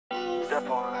Step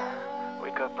 1,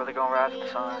 wake up early, gonna rise with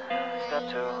the sun.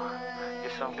 Step 2,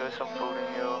 get some good, some food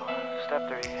in you. Step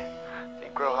 3,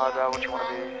 think real hard about what you wanna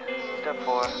be. Step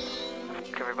 4,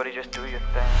 everybody just do your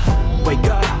thing. Wake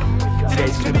up,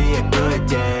 today's gonna be a good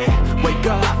day. Wake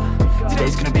up,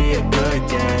 today's gonna be a good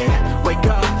day. Wake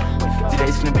up,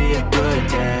 today's gonna be a good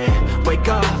day. Wake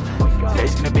up,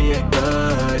 today's gonna be a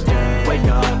good day. Wake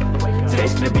up,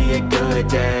 today's gonna be a good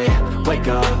day. Wake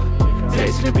up,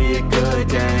 today's gonna be a good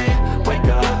day. Wake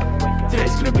up,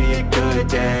 today's gonna be a good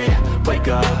day. Wake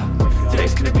up,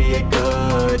 today's gonna be a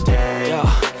good day. Yo,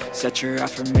 set your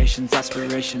affirmations,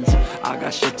 aspirations. I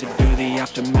got shit to do, the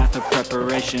aftermath of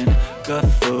preparation. Good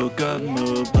food, good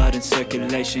mood, blood in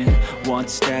circulation. One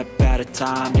step at a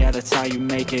time, yeah, that's how you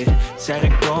make it. Set a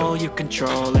goal you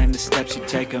control and the steps you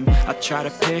take them. I try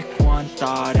to pick one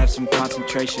thought, have some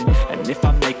concentration. And if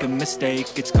I make a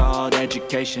mistake, it's called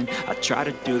education. I try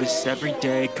to do this every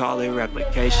day, call it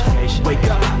replication. Wake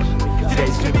up,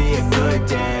 today's gonna be a good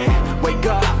day. Wake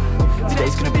up,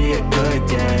 today's gonna be a good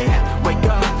day. Wake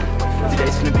up,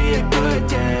 today's gonna be a good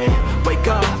day. Wake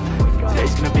up,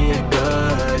 today's gonna be a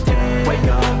good day. Wake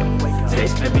up,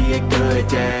 today's gonna be a good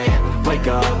day. Wake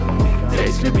up,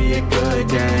 today's gonna be a good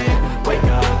day. Wake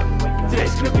up,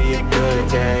 today's gonna be a good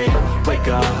day. Wake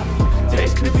up,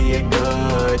 today's gonna be a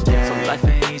good day. So life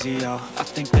ain't easy, yo, I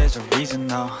think there's a reason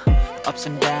though. Ups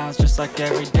and downs, just like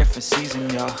every different season,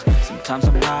 yo. Sometimes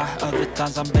I'm high, other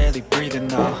times I'm barely breathing,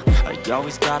 though. I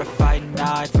always gotta fight and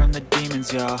hide from the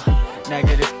demons, yo.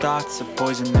 Negative thoughts are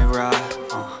poison, they rot.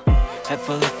 Head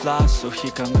full of flies, so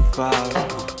here come the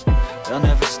clouds. They'll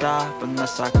never stop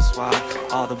unless I can swap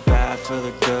all the bad for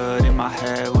the good in my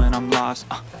head when I'm lost.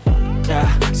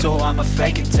 Yeah, so I'ma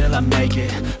fake it till I make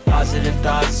it. Positive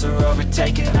thoughts are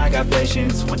overtaken, I got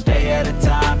patience. One day at a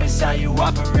time is how you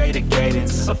operate a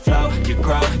cadence. A flow, you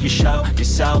grow, you show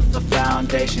yourself a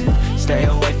foundation. Stay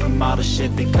away from all the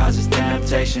shit that causes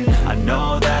temptation. I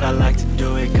know that I like to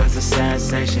do it cause it's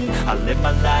sensation. I live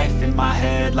my life in my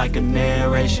head like a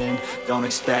narration. Don't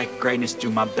expect greatness, do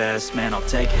my best, man, I'll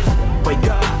take it. Wake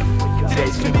up,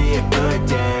 today's gonna be a good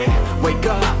day. Wake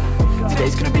up,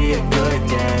 today's gonna be a good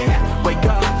day. Wake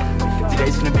up,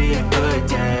 today's gonna be a good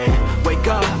day. Wake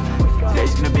up,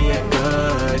 today's gonna be a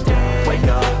good day. Wake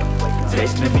up,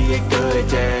 today's gonna be a good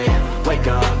day. Wake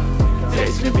up,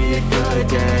 today's gonna be a good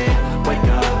day. Wake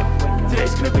up,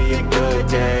 today's gonna be a good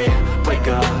day. Wake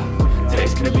up,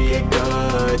 today's gonna be a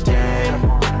good day.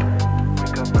 Wake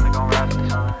up early, gonna rise with the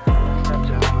sun. Step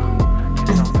 2,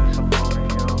 get some good, some food in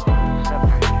you.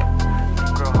 Step 3,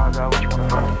 think real hard about what you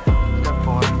wanna be. Step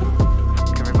 4,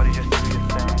 everybody just do your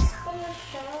thing.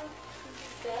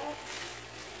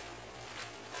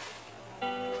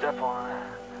 Step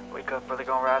 1, wake up early,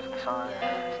 gonna rise with the sun.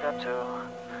 Step 2,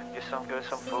 get some good,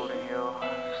 some food in you.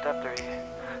 Step 3,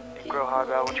 think real hard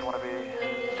about what you wanna be.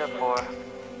 Step 4,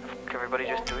 everybody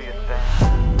just do your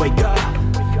thing. Wake up,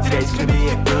 today's gonna be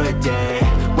a good day.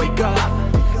 Wake up,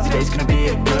 today's gonna be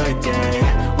a good day.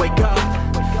 Wake up,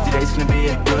 today's gonna be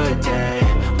a good day.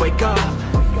 Wake up,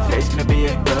 today's gonna be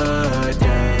a good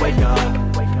day. Wake up,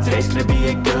 today's gonna be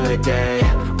a good day.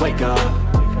 Wake up,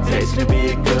 today's gonna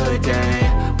be a good day.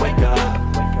 Wake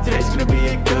up, today's gonna be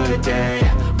a good day.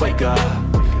 Wake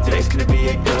up, today's gonna be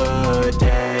a good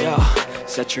day. Yo,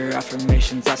 set your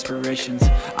affirmations, aspirations.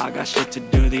 I got shit to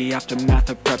do, the aftermath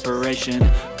of preparation.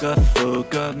 Good food,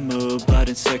 good mood, blood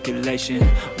in circulation.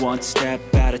 One step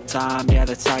at a time, yeah,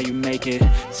 that's how you make it.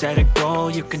 Set a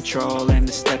goal you control and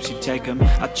the steps you take them.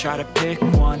 I try to pick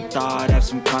one thought, have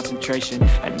some concentration.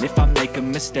 And if I make a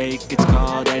mistake, it's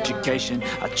called education.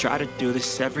 I try to do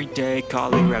this every day,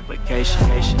 call it replication.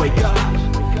 Wake up,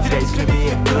 today's gonna be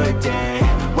a good day.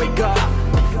 Wake up,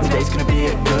 today's gonna be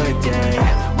a good day.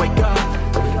 Wake up,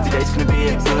 today's gonna be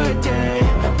a good day.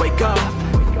 Wake up,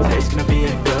 today's gonna be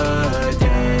a good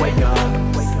day. Wake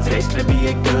up, today's gonna be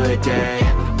a good day.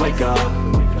 Wake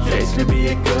up, today's gonna be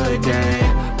a good day.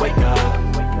 Wake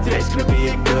up, today's gonna be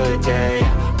a good day.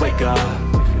 Wake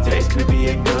up, today's gonna be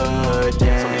a good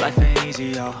day. So life ain't easy,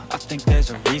 yo, I think there's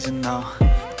a reason though.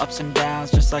 Ups and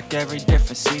downs, just like every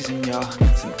different season, yo.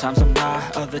 Sometimes I'm high,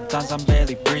 other times I'm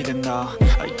barely breathing, though.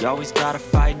 I always gotta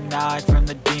fight and hide from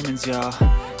the demons, yo.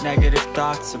 Negative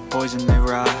thoughts are poison, they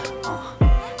rot.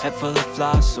 Head full of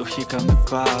flies, so here come the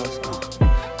clouds.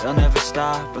 They'll never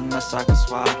stop unless I can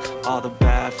swap all the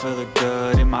bad for the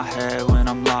good in my head when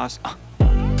I'm lost.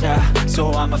 Yeah, so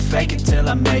I'ma fake it till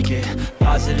I make it.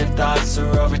 Positive thoughts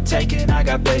are overtaken, I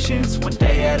got patience. One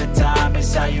day at a time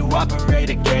is how you operate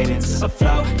a cadence. A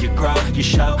flow, you grow, you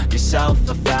show yourself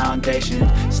a foundation.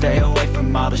 Stay away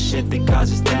from all the shit that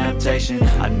causes temptation.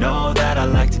 I know that I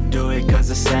like to do it cause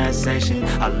it's sensation.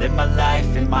 I live my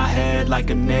life in my head like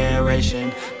a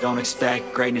narration. Don't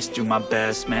expect greatness, do my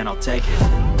best, man, I'll take it.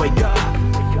 Wake up,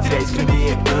 today's gonna be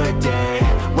a good day.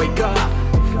 Wake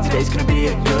up, today's gonna be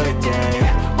a good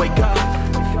day. Wake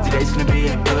up, today's gonna be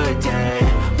a good day.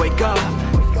 Wake up,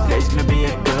 today's gonna be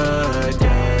a good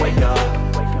day. Wake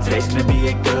up, today's gonna be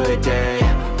a good day.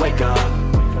 Wake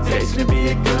up, today's gonna be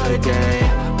a good day.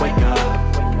 Wake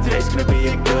up, today's gonna be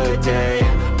a good day.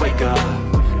 Wake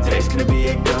up, today's gonna be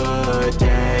a good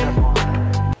day.